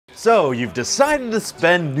So, you've decided to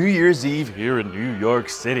spend New Year's Eve here in New York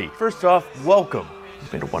City. First off, welcome.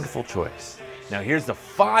 You've made a wonderful choice. Now here's the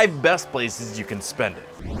 5 best places you can spend it.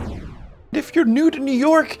 If you're new to New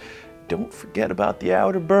York, don't forget about the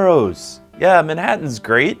outer boroughs. Yeah, Manhattan's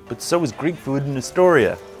great, but so is Greek food in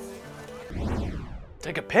Astoria.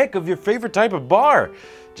 Take a pick of your favorite type of bar.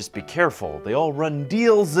 Just be careful, they all run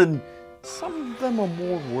deals and some of them are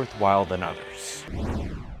more worthwhile than others.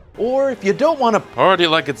 Or if you don't want to party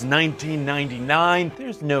like it's 1999,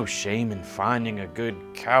 there's no shame in finding a good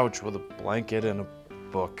couch with a blanket and a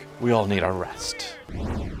book. We all need our rest.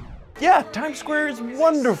 Yeah, Times Square is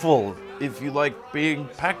wonderful if you like being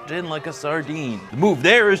packed in like a sardine. The move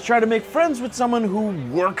there is try to make friends with someone who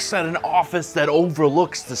works at an office that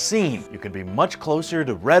overlooks the scene. You can be much closer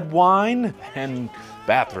to red wine and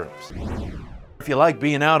bathrooms. If you like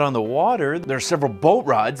being out on the water, there are several boat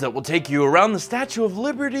rides that will take you around the Statue of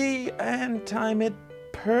Liberty and time it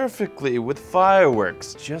perfectly with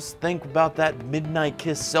fireworks. Just think about that midnight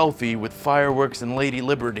kiss selfie with fireworks and Lady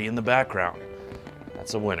Liberty in the background.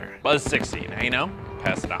 That's a winner. Buzz 60, now you know,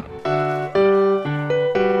 pass it on.